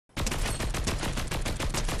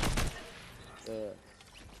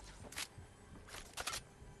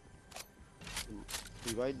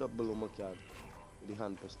He right up below my card. With the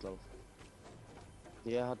hand pistol.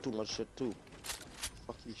 Yeah, I had too much shit too.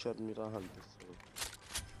 Fuck, he shot me with a hand pistol.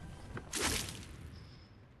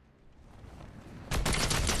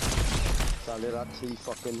 Solid that he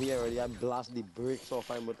fucking here already. I blast the brakes off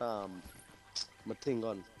him with my thing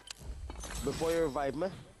gun. Before you revive me,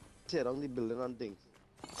 tear down the building and thing.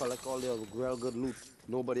 Collect all the real good loot.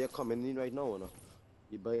 Nobody are coming in right now, you know.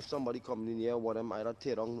 But if somebody coming in here, want them either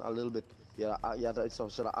tear down a little bit. Yeah, so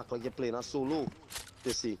should I act like you're playing a solo?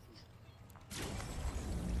 You see,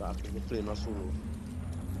 so act like you're playing a solo.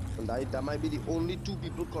 And that might be the only two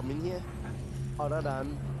people coming here, other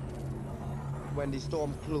than when the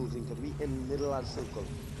storm closing, cause we in middle of the circle.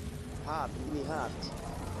 Hard, really hard.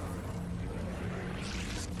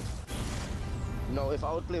 Now, if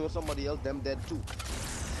I would play with somebody else, them dead too.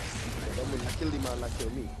 Them will kill the man that kill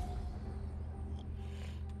me.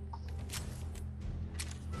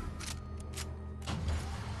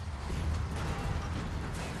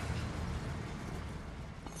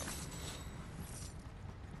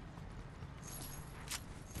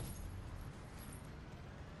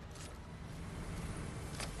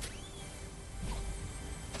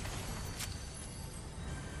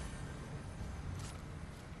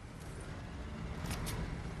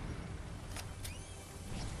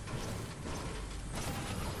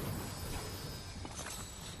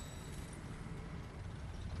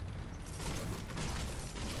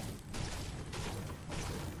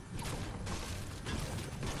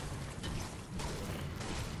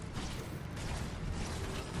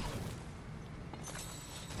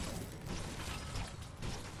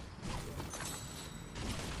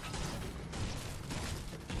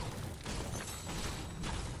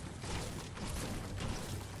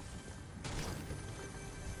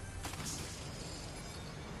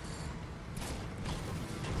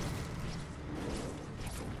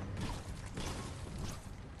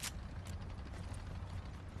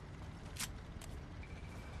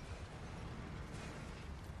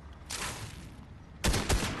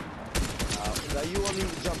 Are you only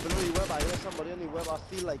jumping on the web? I hear somebody on the web. I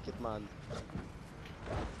feel like it, man.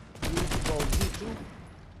 You need to bounty too.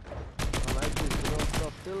 I like this, you know,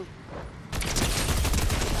 stuff still.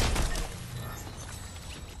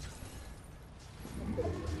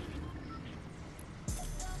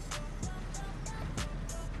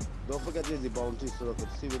 Don't forget there's the bounty, so I can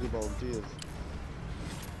see where the bounty is.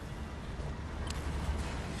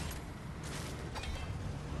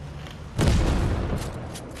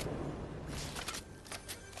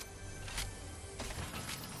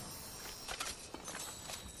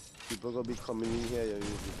 People gonna be coming in here, you use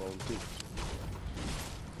the bounty.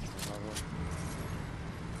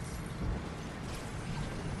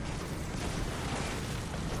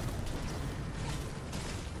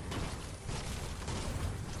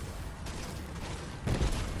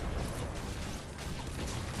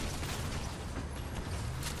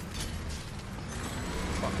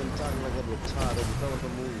 Fucking tank like a retarded, you tell it to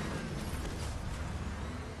move.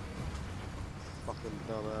 Fucking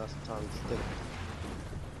dumbass tank stick.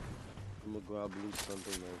 I'm gonna grab loot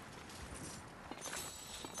something now.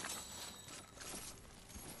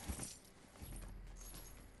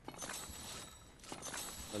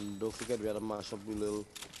 And don't forget we gotta mash up the little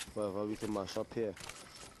whatever we can mash up here.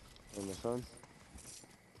 Understand?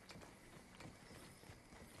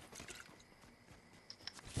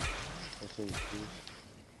 I think too.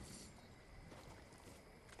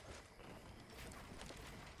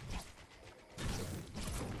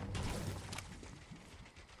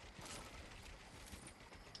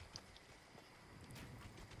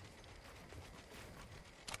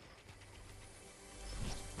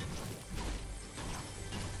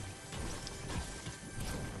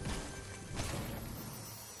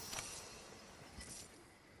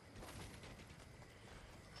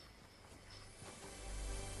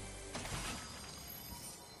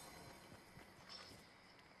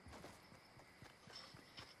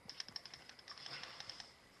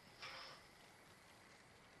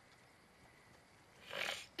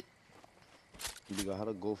 We got how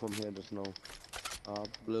to go from here just now. A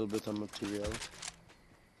little bit of material.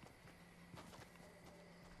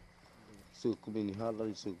 Circle being hard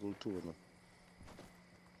like circle too, no?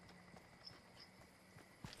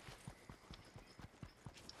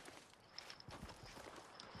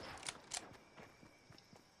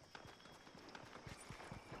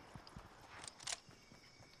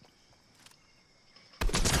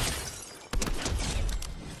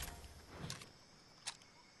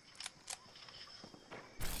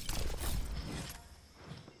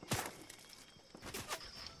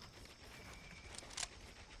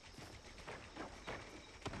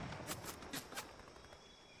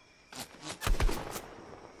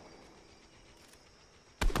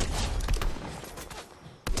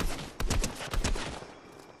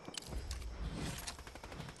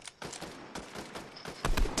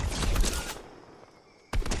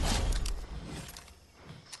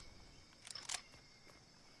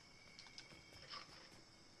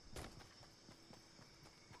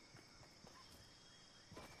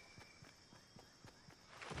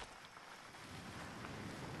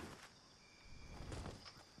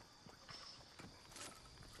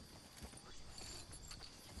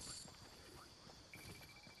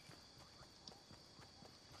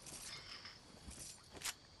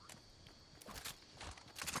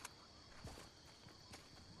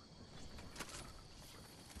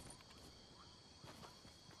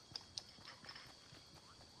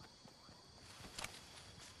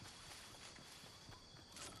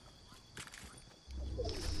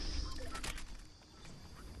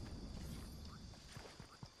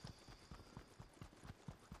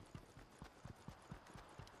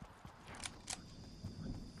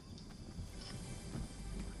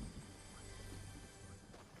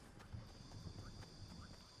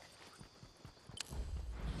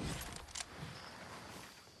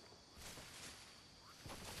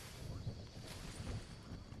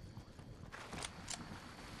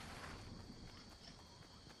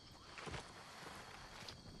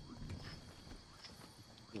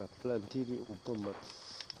 Got plenty to open, but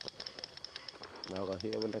now I got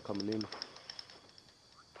here when they're coming in.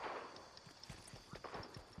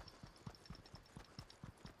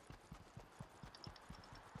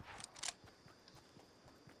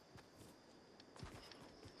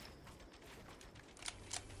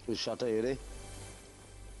 We shot her, eh?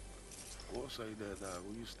 What's like that, dog?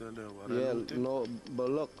 Will you stand there while I Yeah, loot it? no, but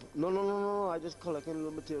look, no. I just collecting a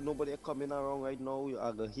little material. Nobody are coming around right now.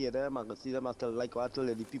 I can hear them, I can see them. I tell like I tell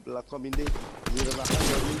you, the people are coming there. You either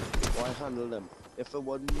handle me or I handle them. If it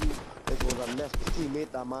wasn't you, if it was a left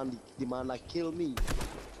teammate, the man that killed me,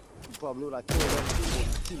 he probably would have killed them too, but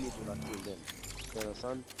the teammate would have killed them. You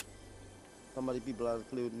understand? Some of the people that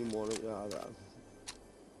play with me more,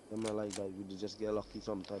 them are like that. You just get lucky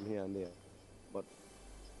sometime here and there. But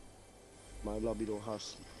my lobby don't have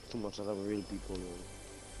too much of them real people, you know.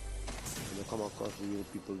 When you come across real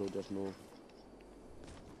people, don't just know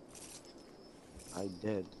I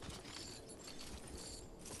dead.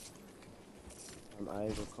 And I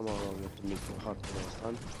will come around here to make you hot, you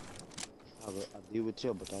understand? I deal with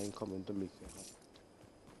you, but I ain't coming to make you hot.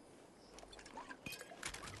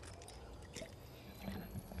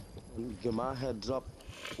 And give my heads up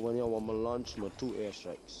when you want me launch my 2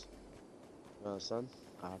 airstrikes. You understand?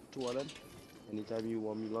 I have 2 of them. Anytime you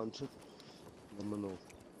want me launch it, let me know.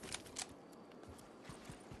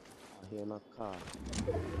 I hear in a car.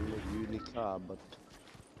 I don't know if you in the car, but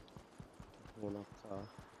I hear in a car.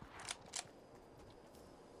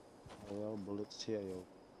 Oh, well, bullets here, yo.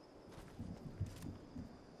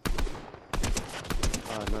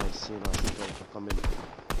 Ah, nice. See, now she's going to come in.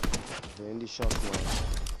 They're in the shot now.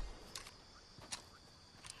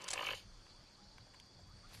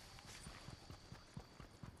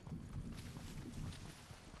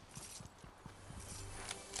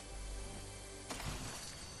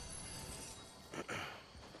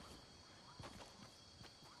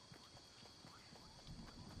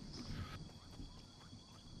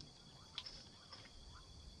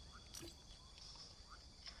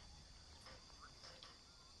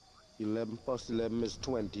 11 plus 11 is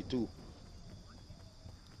 22.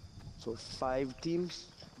 So 5 teams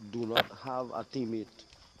do not have a teammate.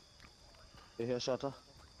 You hear, Shatter?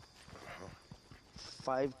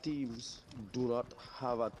 5 teams do not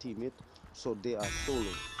have a teammate, so they are solo.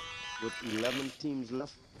 With 11 teams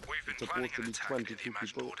left, it's supposed to be 22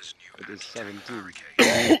 people. It is 17.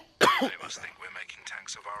 They must think we're making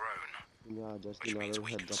tanks of our own. Yeah, just Which give me a means little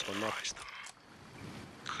we can heads up on that. surprise them.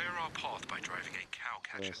 Clear our path by driving a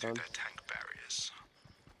cowcatcher Yeah, through son. their tank barriers.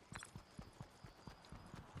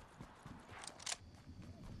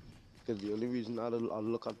 Because the only reason I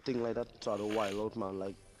look at thing like that, try to wild out, man.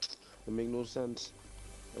 Like, it make no sense.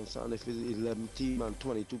 And son, if it's 11 team and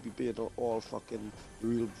 22 people, you know, all fucking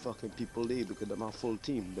real fucking people there because them are full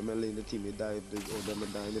team. Them are in the team, they die if there's, or them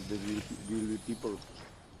are dying if there's real people.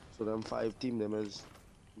 So them 5 team, them is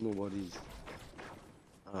nobody's.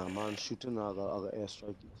 Man, shooting, I got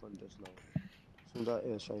airstrike in front just now. Soon that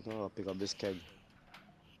airstrike, I'll pick up this keg.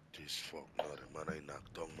 This fuck nothing, man. I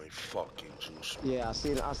knocked down my fucking juice, man. Yeah, I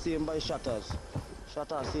see him by shutters.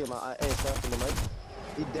 Shutter, I see him, I airstrike him, right?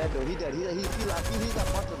 He dead though, he dead. He feel, I feel he's a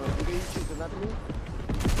bot, though. The way he's shooting at me.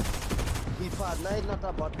 He part 9, not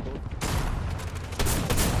a bot, though.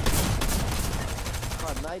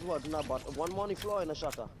 Part 9 was not a bot. One money floor in a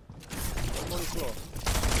shutter. One money floor.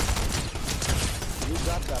 You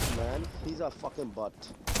got that, man. He's a fucking bot.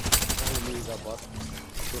 I know he's a bot.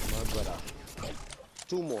 With my brother.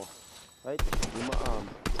 2 more. Right? In my arm.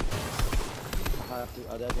 I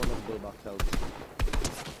just want to build back health.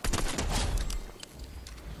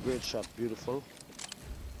 Great shot, beautiful.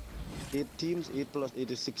 8 teams, 8 plus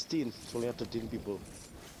 8 is 16. So only have 13 people.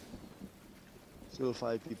 Still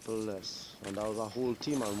 5 people less. And that was a whole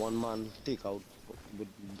team and 1 man takeout.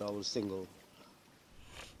 That was single.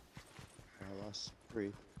 I was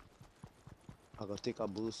spray. I gotta take a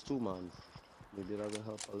boost too, man. Maybe that will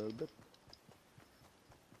help a little bit.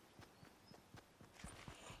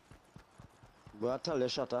 But I tell you,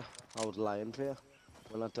 Shatter, I was lying for you.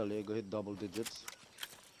 When I tell you, you go hit double digits.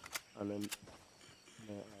 And then,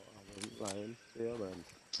 yeah, I wasn't lying for you, man.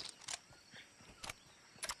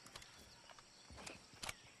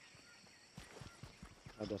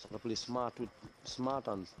 I just gotta play smart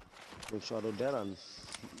and make sure they're dead and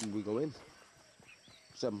we go in.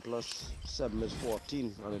 7 plus 7 is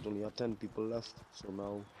 14 and it only have 10 people left. So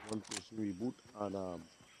now 1 person reboot and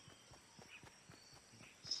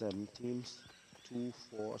 7 teams. 2,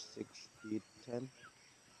 4, 6, 8, 10.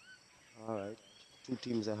 Alright. 2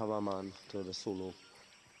 teams I have a man to the solo.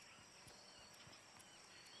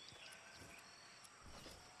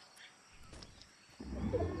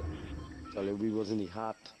 Actually, we was in the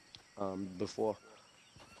hat before.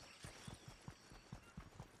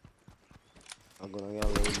 I'm gonna get a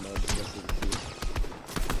little mad just in case.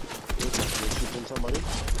 Wait, you're shooting somebody?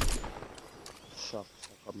 Shucks,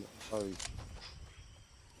 I'm sorry.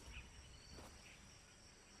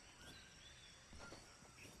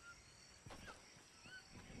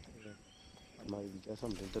 I might get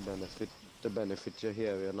something to benefit you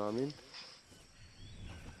here, you know what I mean?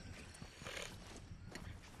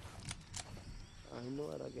 I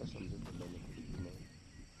know I'd get something to benefit you, man.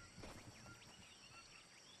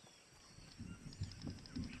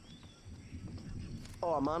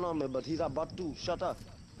 Oh, a man on me, but he's a bot too. Shut up.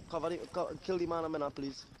 Kill the man on me now,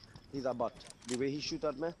 please. He's a bot. The way he shoot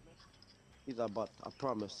at me, he's a bot. I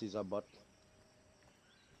promise he's a bot.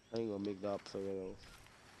 I ain't gonna make that up for you, yo.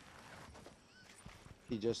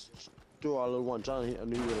 He just threw a little one shot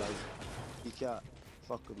and he realized he can't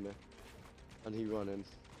fuck with me. And he running.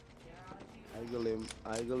 I go him.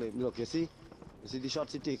 Look, you see the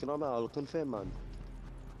shots he taking on me? I'll confirm, man.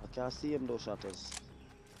 I can't see him, those shutters.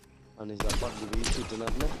 And he's a bot the way he's shooting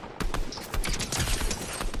at me.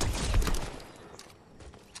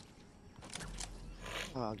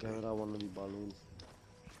 Ah, get rid of one of the balloons.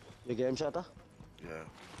 You get him, Shatter? Yeah.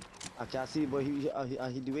 I can't see, but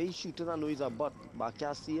the way he's shooting, I know he's a bot, but I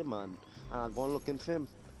can't see him, man. And I'm going looking for him.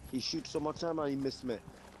 He shoots so much time and he missed me.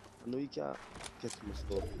 I know he can't get me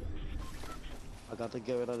still. I got to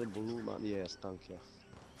get rid of the balloon, man. Yes, thank you.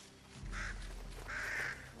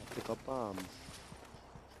 I pick up, I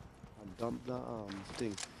dump the,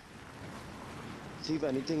 thing. See if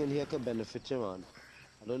anything in here could benefit you, man.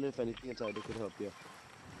 I don't know if anything inside there could help you.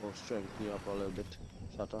 Or strengthen you up a little bit.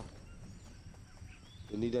 Shatter.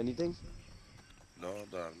 You need anything? No,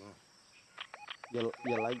 dog, no.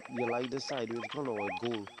 You like this side with color or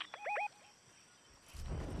gold?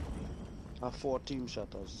 I have 4 team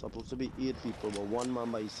shutters. Supposed to be 8 people, but 1 man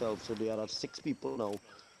by himself. So they are at 6 people now.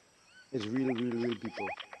 It's real people.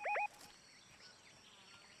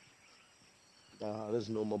 There's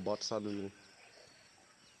no more bots on real.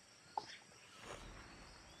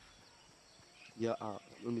 Yeah,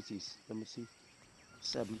 let me see.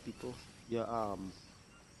 7 people. Yeah,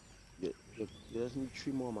 you just need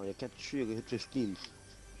 3 more, man. You catch 3, you hit 15.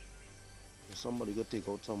 Somebody go take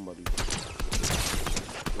out somebody.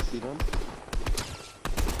 You see them?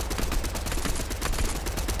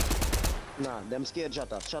 Nah, them scared.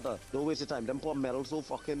 Shutter. Don't waste your time. Them poor metal so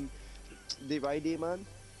fucking... They right there, man.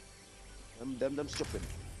 Them stupid.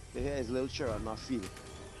 The hair is little Sharon, not feel.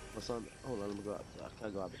 My son, hold on, let me grab it. I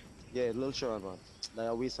can't grab it. Yeah, little Sharon, man. Like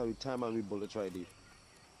I waste our time and we bullets right there.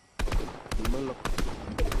 You may look.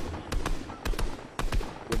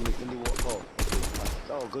 We're making the walk. Oh,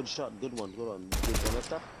 okay. Oh, good shot. Good one. Good one. Good one,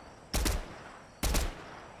 mister.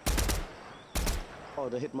 Oh,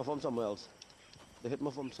 they hit me from somewhere else. They hit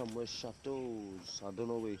me from somewhere. Shadows. I don't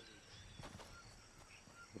know where.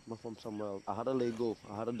 Hit me from somewhere else. I had to let go.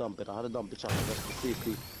 I had to dump it. Shadow. That's for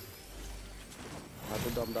safety. I had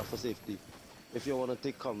to dump that for safety. If you want to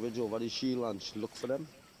take coverage over the shield and look for them.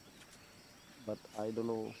 But I don't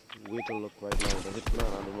know where to look right now. The hit man, I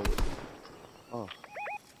don't know where. Oh.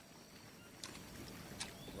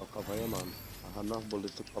 I'll cover you, man. I have enough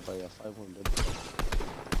bullets to cover you. 500.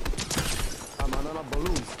 I'm on a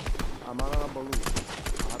balloon. I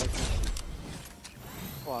had a catch him.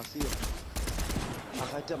 Oh, I see him.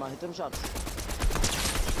 I hit him shots.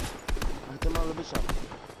 I hit him a little bit shot.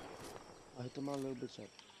 I hit him for 19.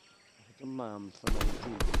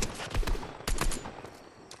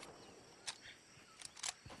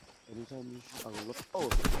 Anytime you shoot, I will look. Oh!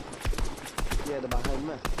 Yeah, they're behind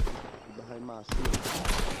me. They're behind me, I see them.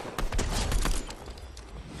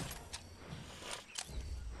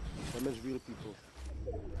 Them is real people.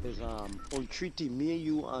 There's only 3 teams, me and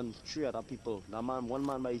you and 3 other people. That man, 1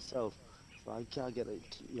 man by himself. So I can't get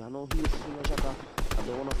it. You know, he's a shutter. I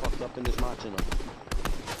don't wanna fuck you up in this match, you know.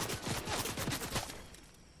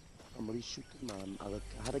 Somebody shooting, man. I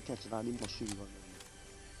had to catch it. I need machine gun.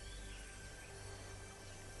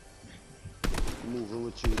 Moving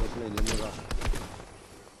with you, that's playing in the rough.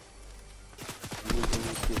 Moving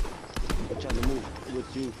with you. I'm trying to move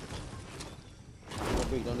with you. I'm gonna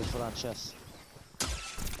break down this for that chest.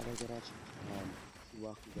 How do I get at you? You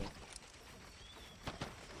walk again.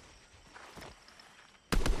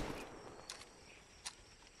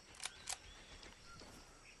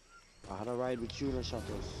 I had a ride with you in the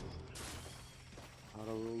shutters. I had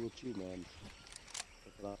a roll with you, man.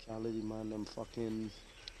 But I can't let the man them fucking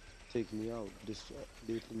take me out. This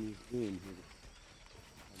lately me game here.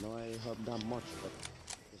 I know I ain't helped that much, but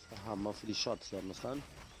it's the hammer for the shots, you understand?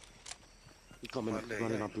 He coming,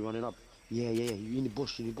 running up. Yeah, you in the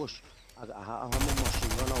bush. I have a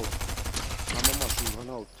machine gun out. I have a machine gun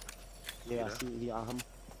out. Yeah, Yeah. I see. Yeah, I have.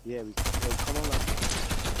 Yeah, come on, lad.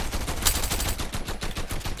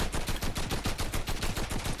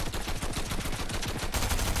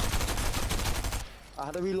 I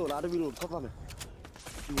had to reload. Cover me.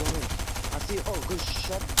 You want it? I see. Oh, good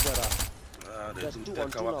shot, brother. They That's do 2 take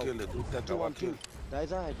on 2 our now. kill, they do take 2 our on 2. kill.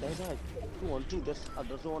 That's alright. 2 on 2. I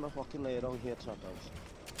just don't wanna fucking lay down here, chatters.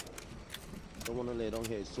 Don't wanna lay down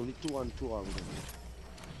here. It's only 2 on 2 on me.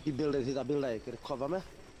 He's a builder. He could cover me.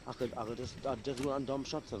 I just go and dump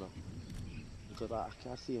shots on him. Because I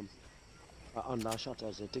can't see him. On that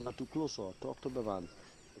shutters. I think I'm too close or talk to the man.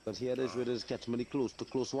 Because here it is where there's catch me the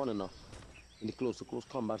close one enough. In the close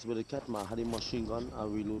combats with the cat man had a machine gun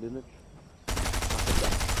and reloading it.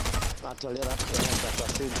 I tell you that, that's the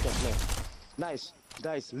same stuff now.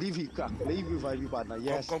 Nice, leave it crack, leave revive you partner.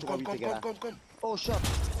 Yes, Come. Oh shot.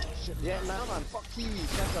 Shit. Yeah, nah man, fuck Kiwi,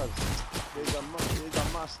 checkers. There's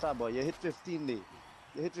a master boy, you hit 15 there.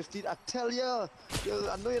 You hit 15, I tell ya.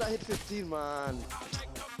 I know you hit 15 man.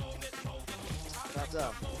 Shut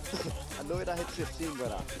up. I know you hit 15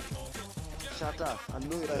 brother. Shut up. I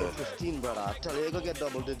know you hit 15 brother. I tell you, you gonna get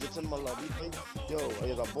double digits in my lobby. Yo,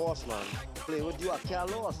 you're a boss man. Play with you, I can't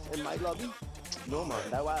lost in my lobby. No man,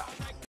 that's why